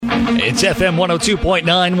It's FM 102.9,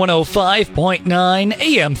 105.9,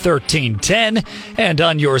 AM 1310, and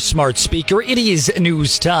on your smart speaker, it is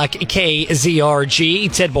Newstalk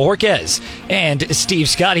KZRG. Ted Bojorquez and Steve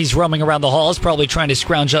Scott. He's roaming around the halls, probably trying to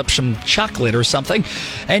scrounge up some chocolate or something.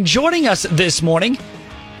 And joining us this morning,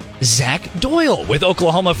 Zac Doyle with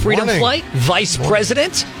Oklahoma Freedom Flight, Vice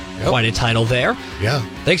President. Yep. Quite a title there. Yeah.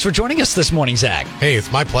 Thanks for joining us this morning, Zac. Hey,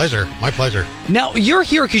 it's my pleasure. My pleasure. Now, you're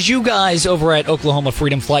here because you guys over at Oklahoma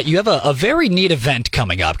Freedom Flight, you have a very neat event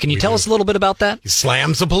coming up. Can you tell us a little bit about that?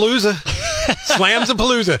 Slamzapalooza.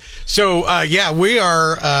 Slamzapalooza. So, we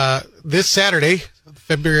are this Saturday,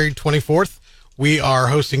 February 24th, we are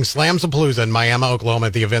hosting Slamzapalooza in Miami, Oklahoma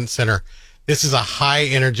at the Event Center. This is a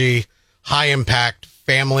high-energy, high-impact,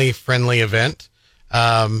 family-friendly event.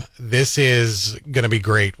 This is going to be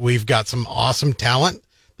great. We've got some awesome talent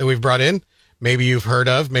that we've brought in. Maybe you've heard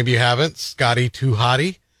of, maybe you haven't. Scotty Too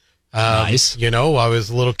Hottie. Nice. You know, I was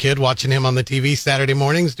a little kid watching him on the TV Saturday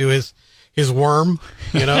mornings do his worm,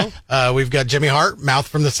 you know. We've got Jimmy Hart, Mouth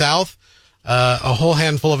from the South, a whole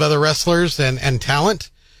handful of other wrestlers and talent.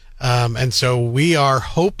 And so we are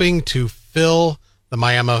hoping to fill the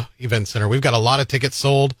Miami Event Center. We've got a lot of tickets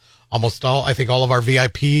sold. Almost all, I think all of our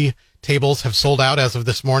VIP tables have sold out as of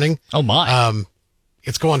this morning. Oh my.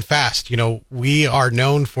 It's going fast. You know, we are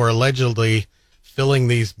known for allegedly filling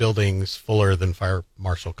these buildings fuller than fire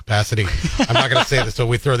marshal capacity. I'm not going to say this, so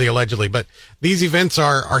we throw the allegedly, but these events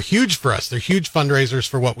are huge for us. They're huge fundraisers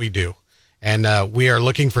for what we do. And we are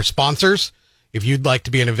looking for sponsors. If you'd like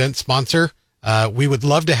to be an event sponsor, we would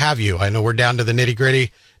love to have you. I know we're down to the nitty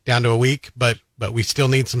gritty, down to a week, but we still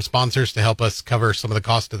need some sponsors to help us cover some of the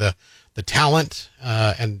cost of the talent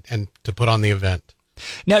and to put on the event.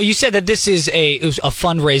 Now, you said that this is a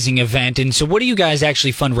fundraising event, and so what are you guys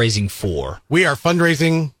actually fundraising for? We are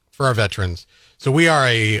fundraising for our veterans. So we are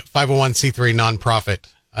a 501c3 nonprofit.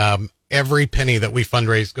 Every penny that we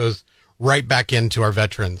fundraise goes right back into our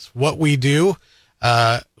veterans. What we do,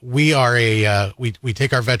 we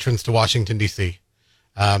take our veterans to Washington, D.C.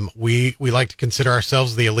 We like to consider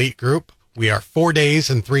ourselves the elite group. We are 4 days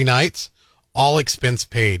and 3 nights, all expense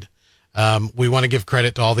paid. We want to give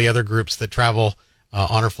credit to all the other groups that travel,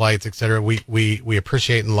 honor flights, etc. We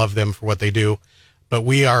appreciate and love them for what they do, but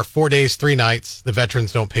we are 4 days, 3 nights. The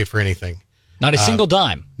veterans don't pay for anything. Not a single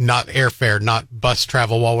dime. Not airfare, not bus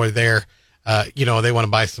travel while we're there. They want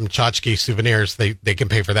to buy some tchotchke souvenirs. They can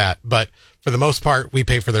pay for that. But for the most part, we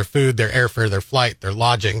pay for their food, their airfare, their flight, their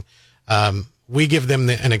lodging. We give them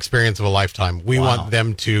an experience of a lifetime. We want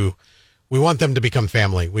them to become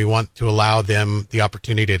family. We want to allow them the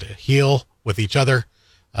opportunity to heal with each other,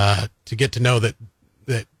 to get to know that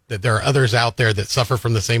there are others out there that suffer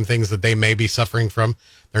from the same things that they may be suffering from.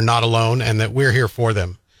 They're not alone, and that we're here for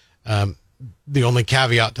them. The only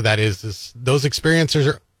caveat to that is those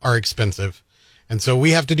experiences are expensive. And so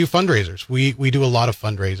we have to do fundraisers. We do a lot of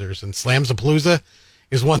fundraisers, and Slamzapalooza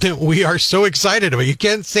is one that we are so excited about. You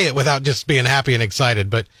can't say it without just being happy and excited,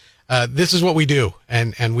 but this is what we do,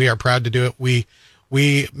 and we are proud to do it. We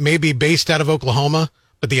may be based out of Oklahoma,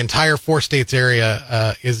 but the entire 4 states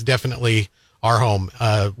area is definitely our home.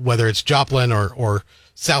 Whether it's Joplin or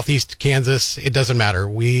Southeast Kansas, it doesn't matter.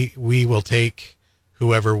 We will take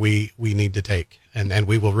whoever we need to take, and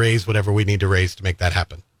we will raise whatever we need to raise to make that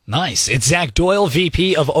happen. Nice. It's Zac Doyle,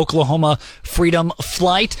 VP of Oklahoma Freedom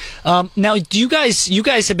Flight. Now, you guys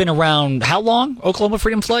have been around how long? Oklahoma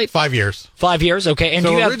Freedom Flight? 5 years. 5 years. Okay. And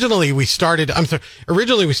so originally we started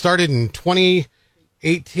in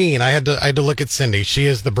 2018. I had to look at Cindy. She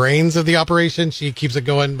is the brains of the operation. She keeps it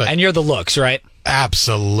going. And you're the looks, right?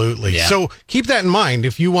 Absolutely. Yeah. So keep that in mind.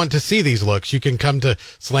 If you want to see these looks, you can come to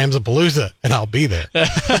Slamzapalooza and I'll be there.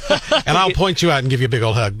 And I'll point you out and give you a big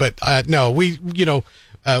old hug. But no, we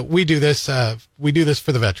do this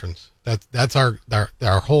for the veterans. That's our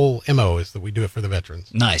whole MO is that we do it for the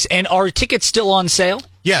veterans. Nice. And are tickets still on sale?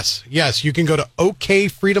 Yes. You can go to OK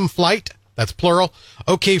Freedom Flight. That's plural.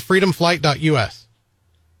 OKFreedomFlight.us.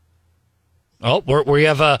 Oh, we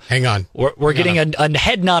have a. Hang on. We're getting a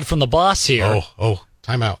head nod from the boss here. Oh,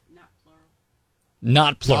 time out.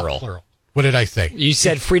 Not plural. Not plural. What did I say? You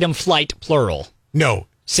said Freedom Flight plural. No,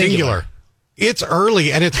 singular. It's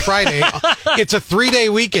early and it's Friday. It's a 3-day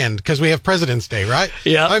weekend because we have President's Day, right?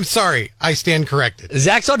 Yeah. I'm sorry. I stand corrected.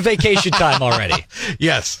 Zach's on vacation time already.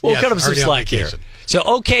 Yes. We'll cut him some slack here. So,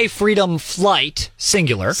 OK Freedom Flight,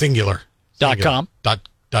 singular. .com.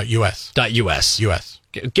 .us. US.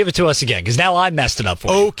 Give it to us again, because now I messed it up for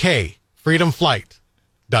you. OK Freedom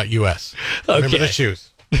Flight.us. Remember the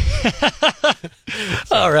shoes.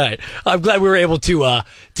 All right. I'm glad we were able to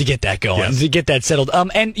get that going, Yes. to get that settled.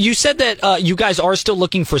 And you said that you guys are still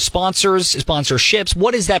looking for sponsorships.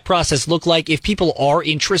 What does that process look like? If people are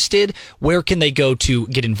interested, where can they go to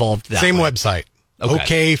get involved that Same way? website.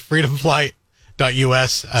 Okay.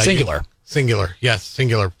 okfreedomflight.us. Singular. Singular. Yes,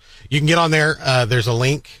 singular. You can get on there. There's a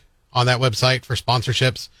link on that website for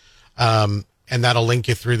sponsorships. And that'll link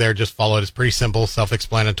you through there. Just follow it. It's pretty simple,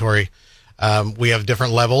 self-explanatory. We have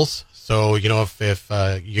different levels. So, if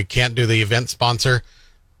you can't do the event sponsor,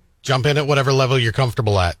 jump in at whatever level you're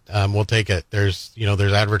comfortable at. We'll take it. There's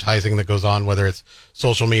advertising that goes on, whether it's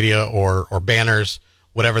social media or banners,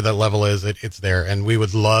 whatever that level is, it's there. And we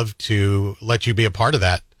would love to let you be a part of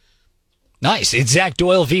that. Nice. It's Zac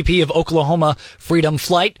Doyle, VP of Oklahoma Freedom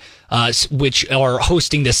Flight, which are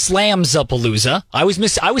hosting the Slamzapalooza. I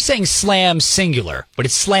was saying Slam singular, but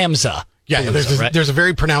it's Slamza. Yeah, Palooza, there's a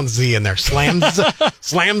very pronounced Z in there.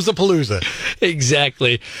 Slamzapalooza.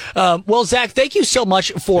 Exactly. Well, Zac, thank you so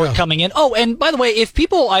much for coming in. Oh, and by the way, if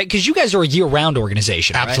people, because you guys are a year-round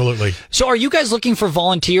organization, right? Absolutely. So are you guys looking for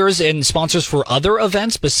volunteers and sponsors for other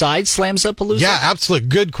events besides Slamzapalooza? Yeah, absolutely.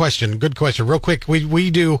 Good question. Real quick,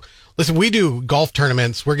 we do golf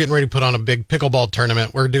tournaments. We're getting ready to put on a big pickleball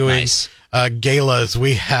tournament. We're doing galas.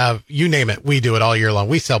 We have, you name it, we do it all year long.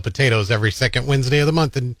 We sell potatoes every second Wednesday of the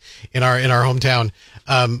month in our hometown.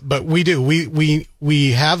 But we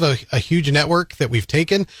have a huge network that we've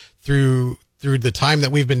taken through the time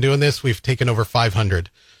that we've been doing this. We've taken over 500.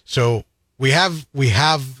 So we have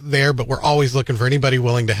there, but we're always looking for anybody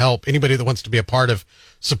willing to help, anybody that wants to be a part of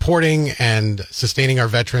supporting and sustaining our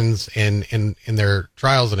veterans in their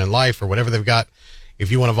trials and in life or whatever they've got.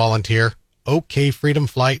 If you want to volunteer,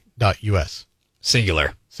 okfreedomflight.us.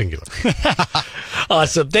 Singular.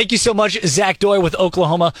 Awesome. Thank you so much, Zac Doyle with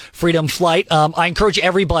Oklahoma Freedom Flight. I encourage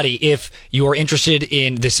everybody, if you are interested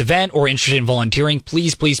in this event or interested in volunteering,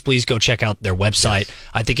 please go check out their website. Yes.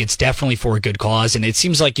 I think it's definitely for a good cause, and it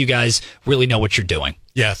seems like you guys really know what you're doing.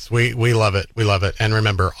 Yes, we love it. We love it. And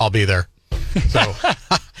remember, I'll be there.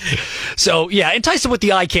 So yeah, entice them with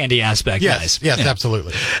the eye candy aspect, guys. Yes,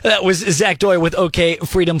 absolutely. That was Zac Doyle with OK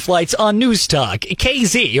Freedom Flights on Newstalk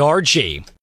KZRG.